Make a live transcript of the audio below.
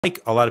Like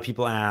a lot of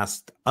people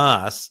asked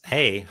us,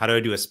 hey, how do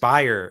I do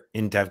Aspire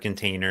in dev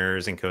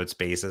containers and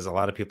Codespaces? A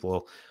lot of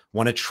people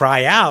want to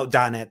try out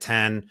 .NET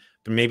 10,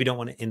 but maybe don't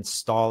want to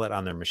install it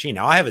on their machine.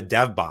 Now I have a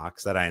dev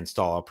box that I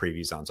install all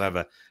previews on. So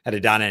I had a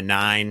 .NET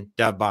 9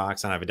 dev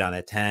box and I have a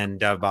 .NET 10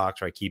 dev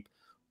box where I keep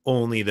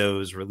only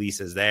those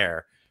releases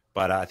there.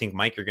 But I think,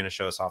 Mike, you're going to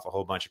show us off a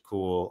whole bunch of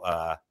cool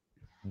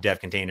dev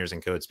containers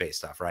and Codespace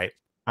stuff, right?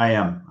 I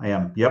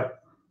am. Yep.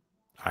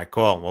 All right,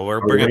 cool. Well, we're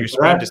bringing up your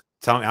screen. Just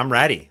tell me, I'm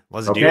ready.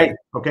 Let's do it.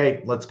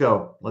 Okay, let's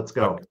go.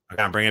 Okay,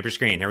 I'm bringing up your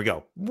screen. Here we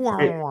go.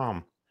 Okay.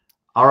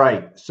 All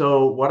right.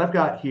 So what I've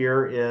got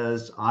here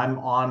is I'm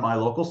on my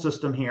local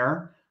system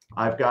here.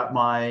 I've got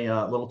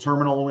my little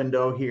terminal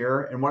window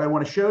here. And what I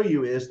want to show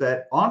you is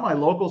that on my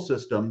local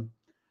system,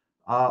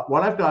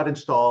 what I've got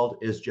installed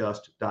is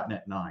just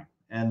 .NET 9.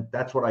 And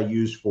that's what I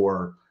use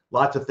for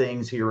lots of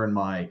things here in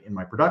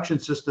my production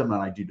system.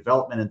 And I do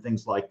development and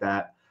things like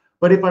that.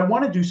 But if I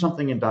want to do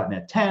something in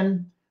 .NET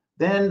 10,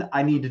 then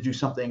I need to do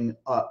something.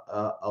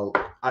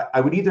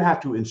 I would either have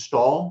to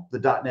install the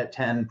 .NET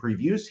 10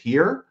 previews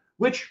here,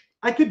 which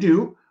I could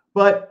do,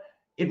 but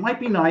it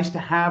might be nice to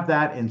have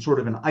that in sort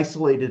of an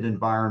isolated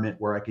environment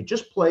where I could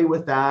just play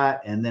with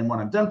that. And then when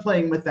I'm done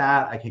playing with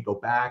that, I could go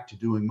back to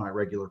doing my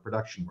regular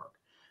production work.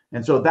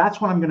 And so that's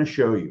what I'm going to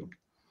show you.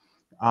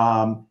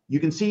 You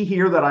can see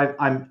here that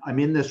I'm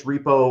in this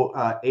repo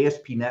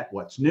ASP.NET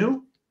What's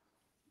New,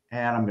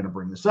 and I'm going to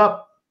bring this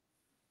up.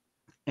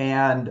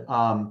 And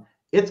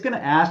it's going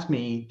to ask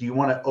me, do you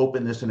want to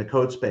open this in a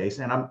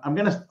Codespace? And I'm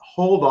going to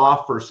hold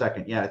off for a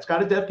second. Yeah, it's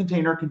got a dev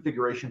container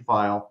configuration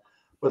file,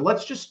 but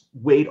let's just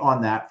wait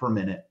on that for a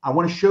minute. I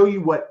want to show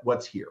you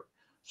what's here.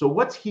 So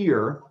what's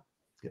here,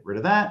 get rid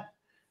of that,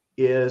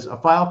 is a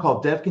file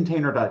called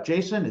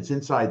devcontainer.json. It's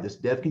inside this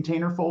dev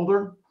container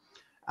folder.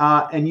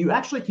 And you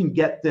actually can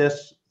get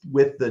this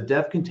with the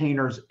dev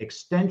containers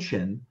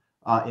extension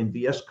in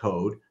VS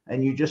Code,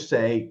 and you just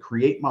say,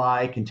 create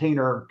my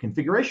container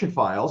configuration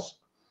files.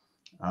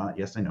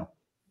 Yes, I know.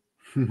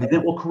 And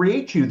it will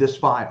create you this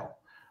file.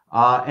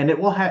 And it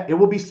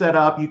will be set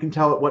up. You can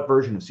tell it what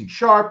version of C#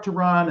 to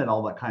run and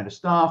all that kind of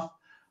stuff.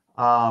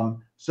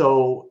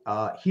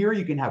 Here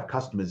you can have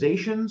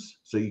customizations.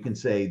 So you can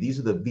say, these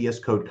are the VS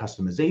Code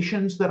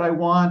customizations that I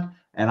want.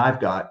 And I've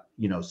got,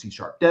 C#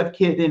 dev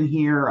kit in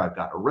here. I've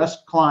got a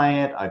REST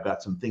client. I've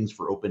got some things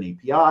for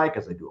OpenAPI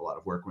because I do a lot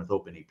of work with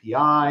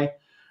OpenAPI.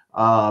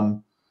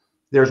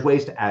 There's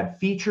ways to add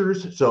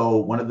features. So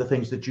one of the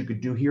things that you could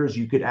do here is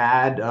you could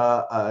add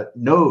a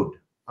node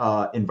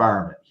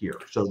environment here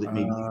so that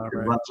maybe you can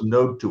run some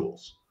node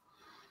tools.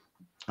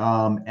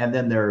 And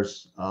then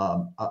there's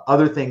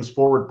other things,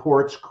 forward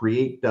ports,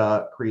 create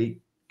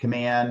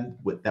command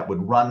that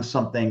would run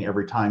something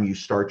every time you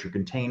start your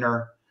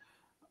container.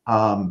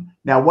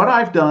 Now, what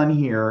I've done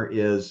here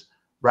is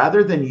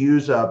rather than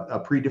use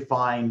a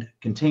predefined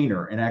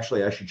container, and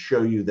actually I should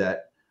show you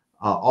that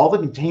all the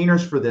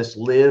containers for this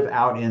live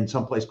out in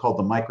some place called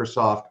the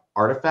Microsoft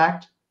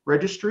Artifact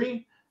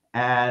Registry.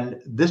 And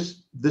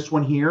this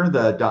one here,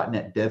 the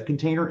 .NET Dev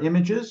Container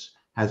images,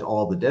 has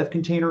all the dev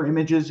container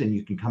images, and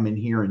you can come in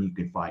here and you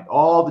can find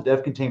all the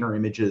dev container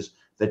images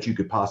that you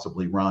could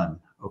possibly run,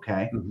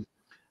 okay?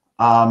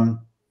 Mm-hmm.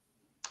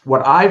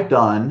 What I've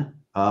done,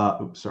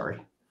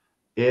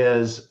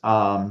 is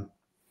I've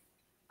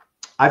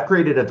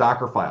created a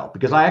Docker file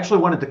because I actually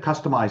wanted to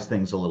customize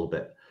things a little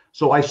bit.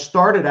 So I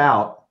started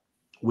out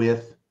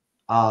with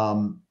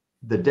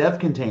the dev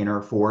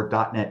container for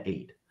 .NET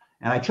 8.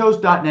 And I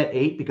chose .NET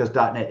 8 because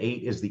 .NET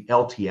 8 is the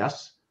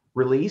LTS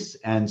release,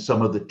 and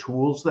some of the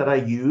tools that I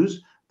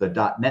use,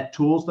 the .NET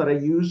tools that I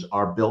use,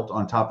 are built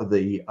on top of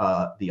the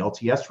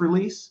LTS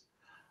release.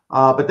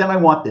 But then I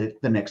want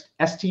the next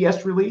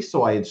STS release,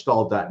 so I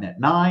install .NET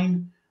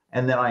 9,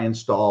 and then I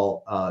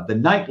install the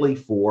nightly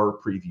for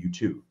Preview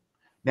 2.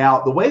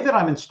 Now, the way that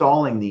I'm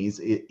installing these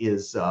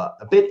is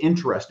a bit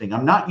interesting.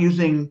 I'm not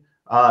using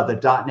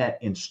the .NET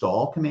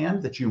install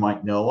command that you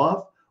might know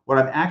of. What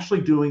I'm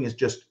actually doing is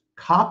just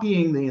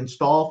copying the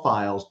install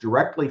files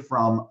directly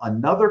from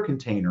another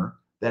container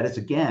that is,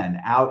 again,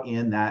 out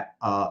in that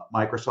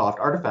Microsoft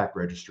Artifact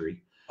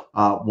Registry,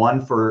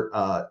 one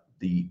for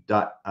the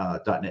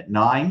 .NET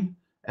 9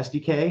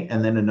 SDK,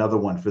 and then another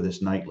one for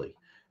this nightly.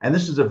 And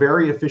this is a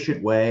very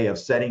efficient way of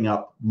setting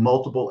up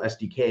multiple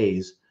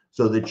SDKs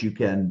so that you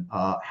can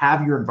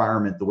have your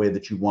environment the way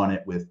that you want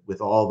it with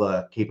all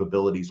the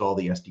capabilities, all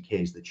the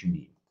SDKs that you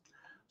need.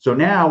 So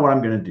now what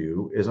I'm going to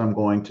do is I'm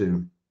going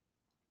to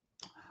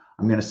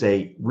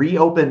say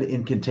reopen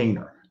in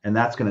container, and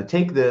that's going to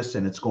take this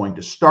and it's going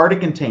to start a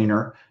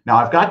container. Now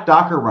I've got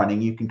Docker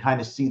running. You can kind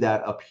of see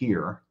that up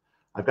here.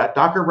 I've got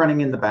Docker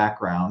running in the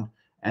background,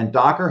 and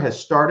Docker has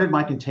started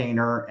my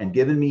container and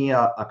given me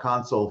a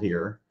console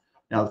here.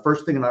 Now, the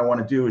first thing that I want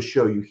to do is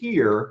show you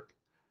here,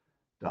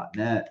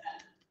 .NET,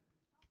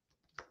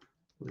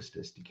 list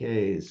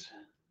SDKs.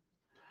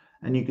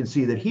 And you can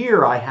see that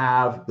here I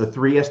have the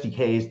 3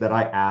 SDKs that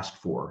I asked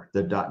for,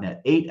 the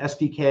 .NET 8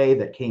 SDK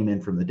that came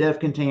in from the dev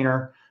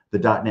container, the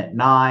 .NET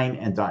 9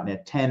 and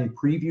 .NET 10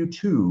 Preview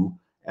 2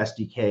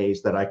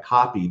 SDKs that I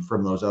copied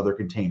from those other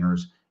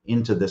containers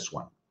into this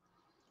one.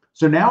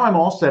 So now I'm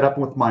all set up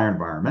with my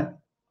environment.